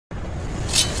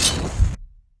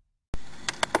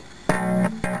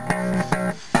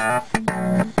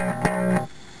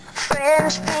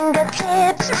Massage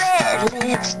fingertips, red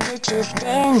lips, stitches,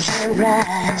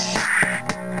 dangerous.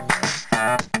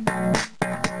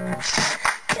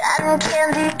 Cotton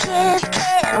candy kiss,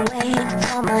 can't wait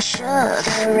for my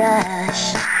sugar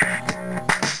rush.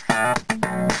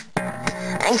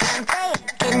 I can't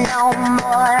take it no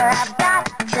more, I've got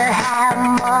to have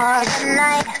more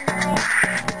tonight.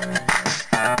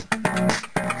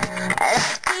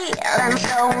 I'm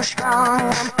so strong,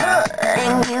 I'm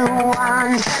putting you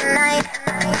on tonight.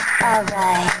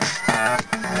 Alright,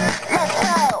 let's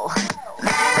go.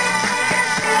 This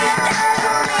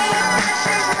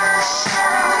is my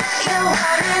show. Your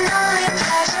one and only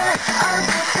pleasure. All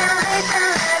different lace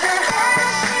and leather.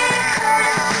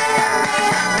 Courtesy of me,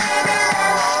 baby,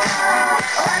 let's go.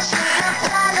 Watch me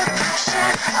apply the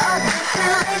pressure. All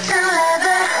different lace and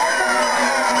leather.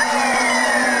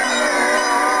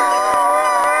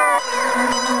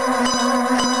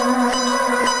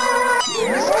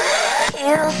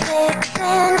 Heel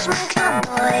 6-inch makes my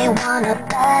boy wanna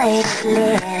bite his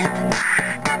lip.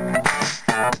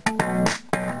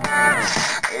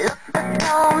 Look, but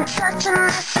don't touch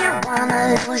unless you wanna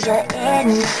lose your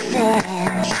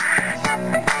innocence.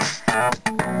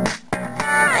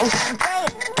 I can't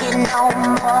take it no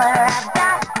more, I've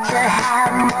got to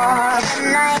have more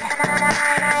tonight.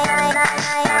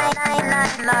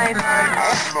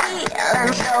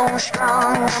 I'm so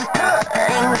strong, I'm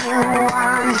putting you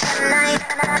on tonight.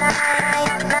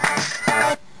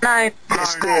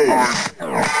 Let's go.